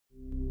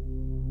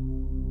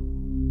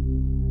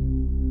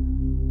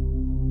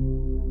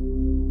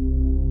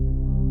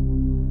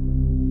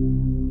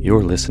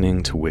You're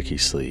listening to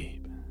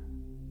Wikisleep,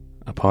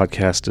 a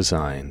podcast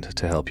designed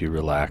to help you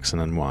relax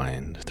and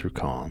unwind through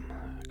calm,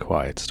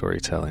 quiet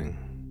storytelling.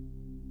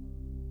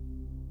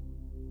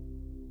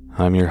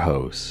 I'm your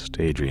host,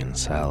 Adrian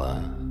Sala.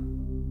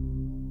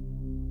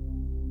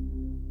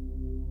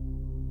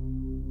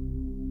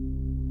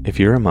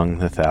 If you're among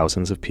the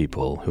thousands of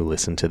people who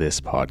listen to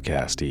this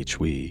podcast each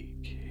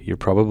week, you're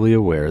probably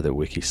aware that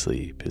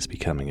Wikisleep is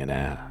becoming an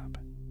app.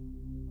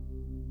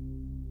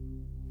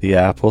 The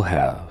app will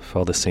have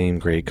all the same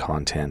great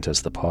content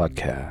as the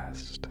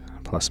podcast,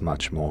 plus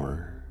much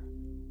more.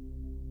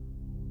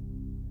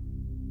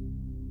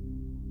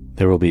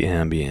 There will be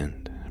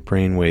ambient,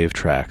 brainwave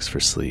tracks for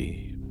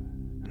sleep,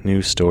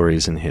 new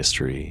stories and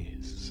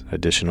histories,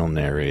 additional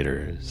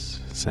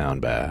narrators,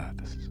 sound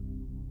baths,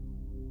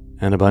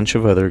 and a bunch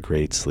of other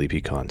great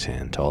sleepy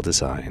content, all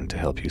designed to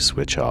help you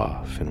switch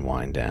off and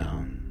wind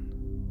down.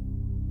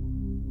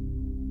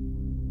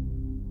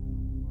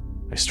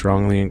 I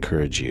strongly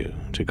encourage you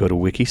to go to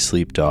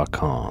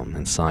wikisleep.com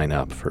and sign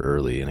up for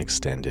early and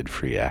extended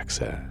free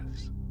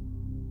access.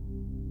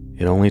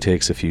 It only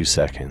takes a few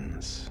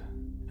seconds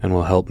and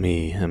will help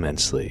me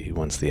immensely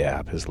once the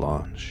app is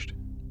launched.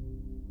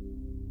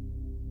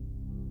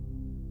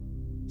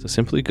 So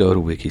simply go to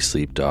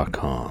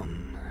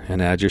wikisleep.com and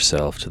add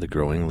yourself to the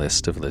growing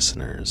list of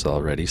listeners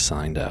already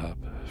signed up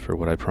for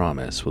what I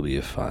promise will be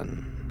a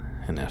fun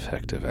and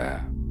effective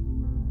app.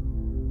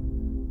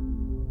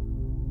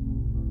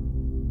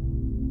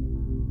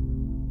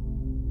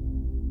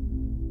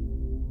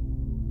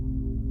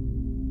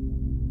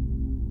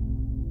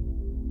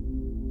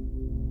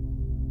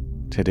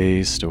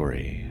 Today's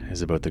story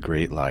is about the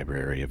Great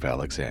Library of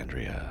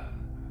Alexandria,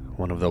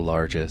 one of the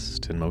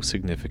largest and most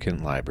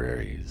significant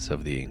libraries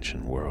of the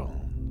ancient world.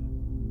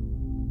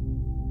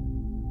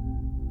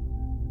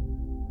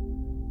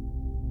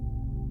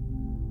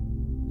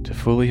 To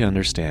fully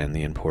understand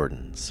the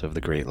importance of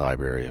the Great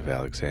Library of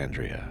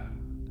Alexandria,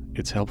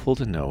 it's helpful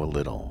to know a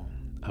little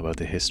about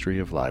the history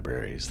of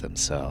libraries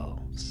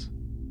themselves.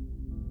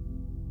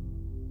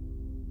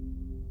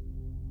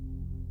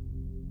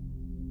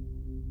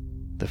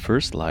 The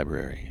first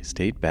libraries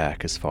date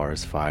back as far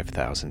as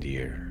 5,000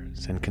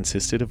 years and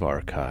consisted of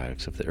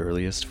archives of the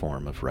earliest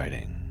form of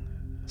writing,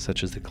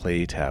 such as the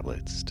clay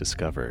tablets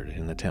discovered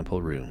in the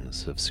temple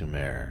rooms of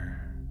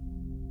Sumer,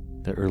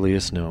 the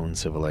earliest known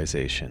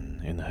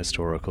civilization in the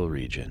historical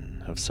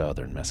region of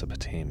southern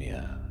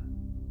Mesopotamia.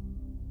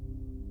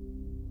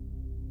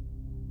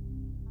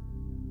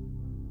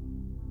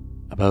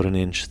 About an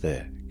inch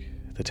thick,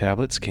 the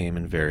tablets came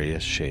in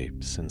various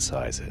shapes and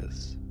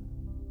sizes.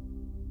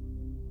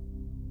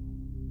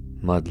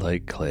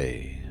 Mud-like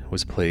clay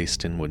was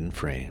placed in wooden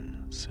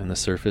frames, and the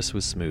surface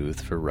was smoothed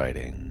for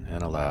writing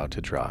and allowed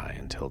to dry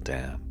until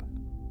damp.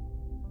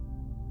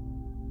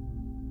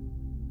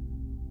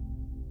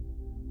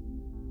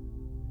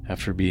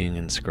 After being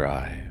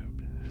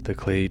inscribed, the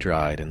clay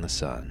dried in the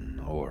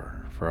sun,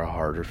 or, for a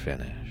harder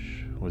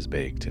finish, was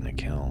baked in a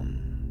kiln.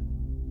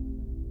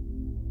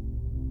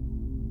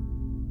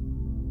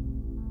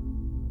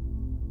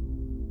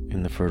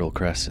 In the Fertile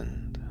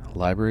Crescent,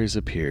 libraries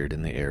appeared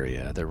in the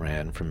area that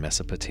ran from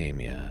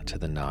Mesopotamia to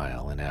the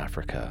Nile in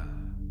Africa.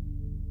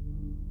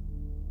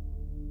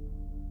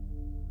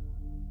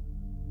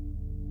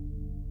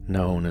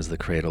 Known as the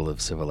cradle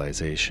of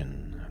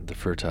civilization, the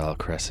Fertile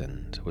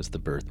Crescent was the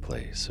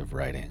birthplace of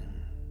writing.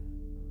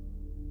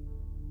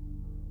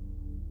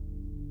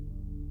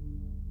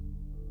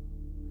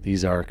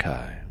 These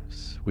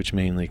archives, which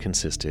mainly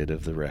consisted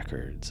of the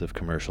records of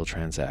commercial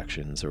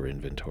transactions or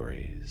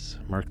inventories,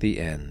 mark the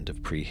end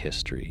of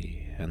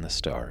prehistory and the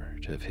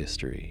start of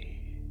history.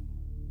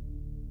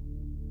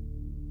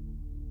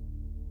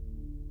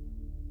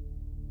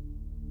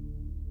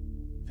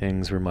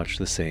 Things were much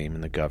the same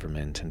in the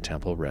government and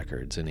temple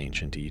records in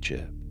ancient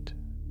Egypt,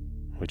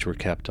 which were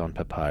kept on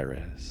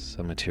papyrus,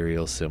 a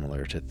material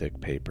similar to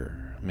thick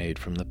paper made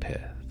from the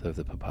pith of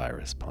the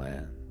papyrus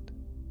plant.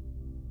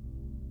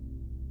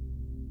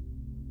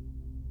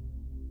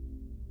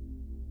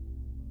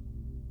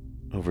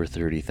 Over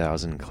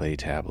 30,000 clay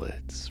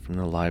tablets from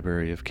the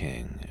library of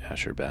King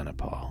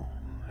Ashurbanipal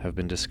have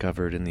been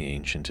discovered in the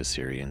ancient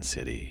Assyrian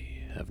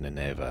city of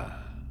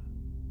Nineveh,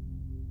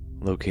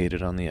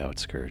 located on the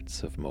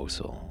outskirts of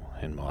Mosul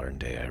in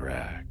modern-day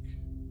Iraq.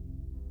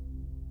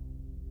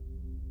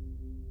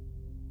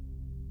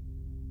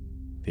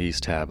 These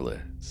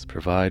tablets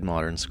provide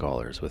modern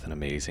scholars with an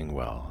amazing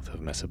wealth of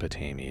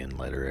Mesopotamian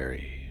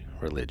literary,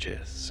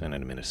 religious, and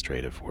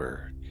administrative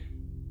work.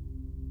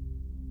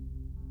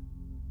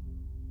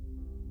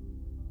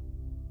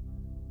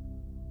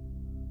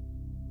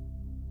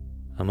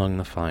 Among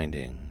the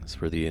findings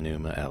were the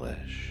Enuma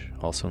Elish,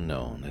 also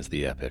known as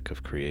the Epic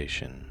of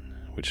Creation,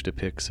 which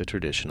depicts a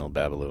traditional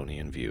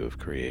Babylonian view of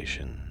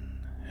creation,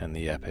 and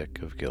the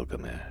Epic of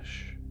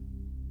Gilgamesh.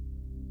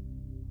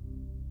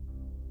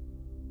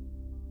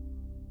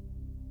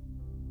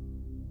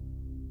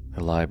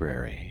 The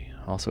library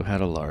also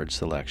had a large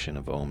selection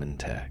of omen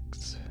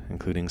texts,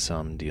 including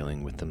some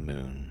dealing with the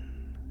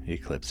moon,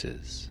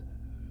 eclipses,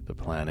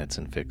 the planets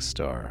and fixed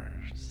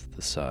stars,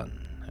 the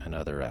sun, and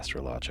other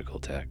astrological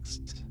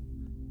texts.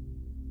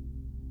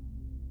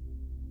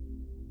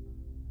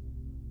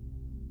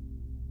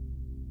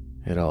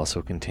 It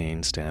also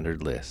contained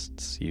standard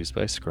lists used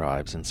by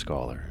scribes and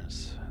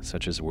scholars,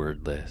 such as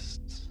word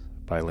lists,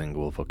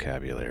 bilingual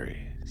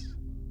vocabularies,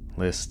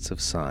 lists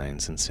of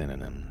signs and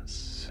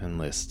synonyms, and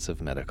lists of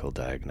medical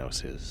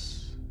diagnoses.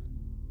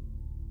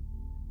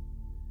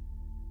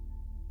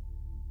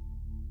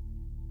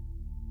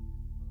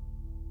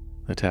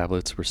 The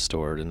tablets were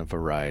stored in a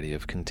variety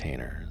of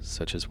containers,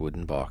 such as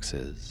wooden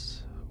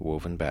boxes,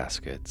 woven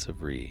baskets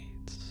of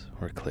reeds,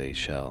 or clay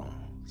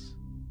shells.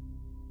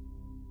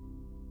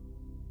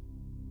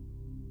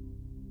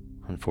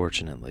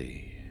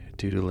 Unfortunately,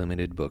 due to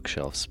limited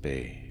bookshelf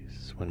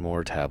space, when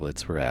more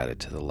tablets were added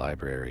to the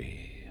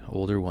library,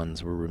 older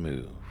ones were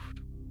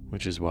removed,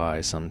 which is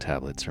why some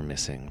tablets are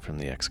missing from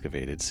the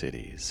excavated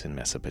cities in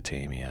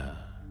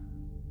Mesopotamia.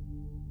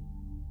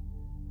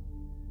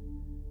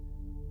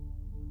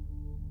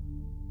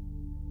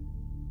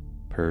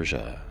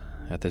 Persia,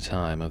 at the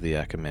time of the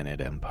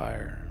Achaemenid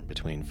Empire,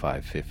 between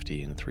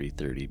 550 and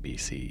 330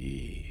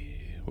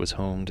 BCE, was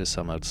home to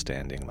some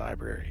outstanding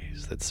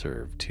libraries that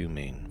served two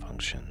main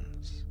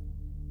functions: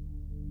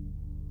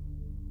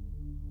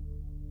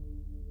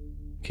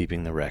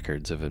 keeping the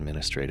records of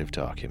administrative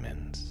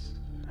documents,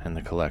 and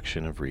the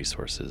collection of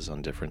resources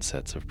on different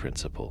sets of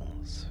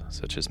principles,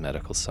 such as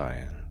medical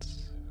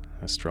science,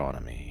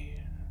 astronomy,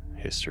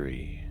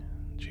 history,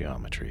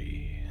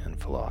 geometry, and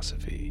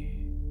philosophy.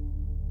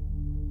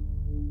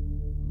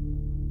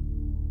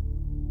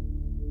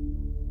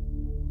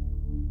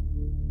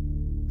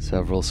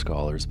 Several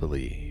scholars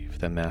believe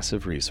that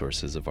massive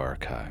resources of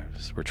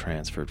archives were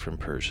transferred from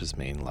Persia's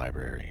main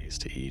libraries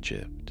to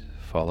Egypt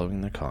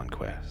following the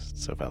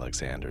conquests of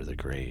Alexander the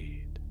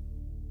Great.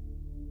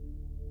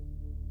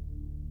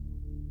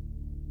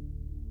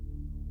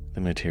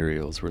 The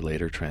materials were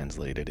later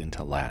translated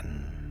into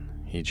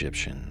Latin,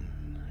 Egyptian,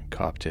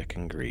 Coptic,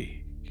 and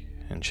Greek,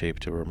 and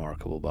shaped a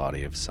remarkable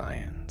body of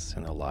science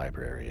in the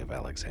Library of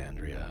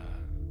Alexandria.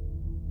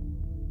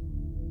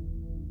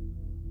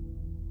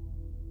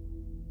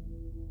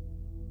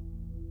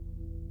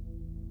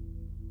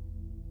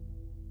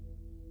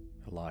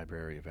 The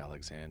Library of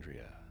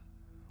Alexandria,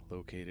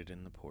 located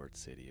in the port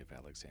city of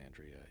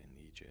Alexandria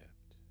in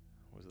Egypt,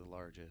 was the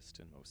largest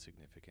and most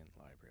significant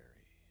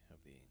library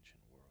of the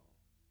ancient world.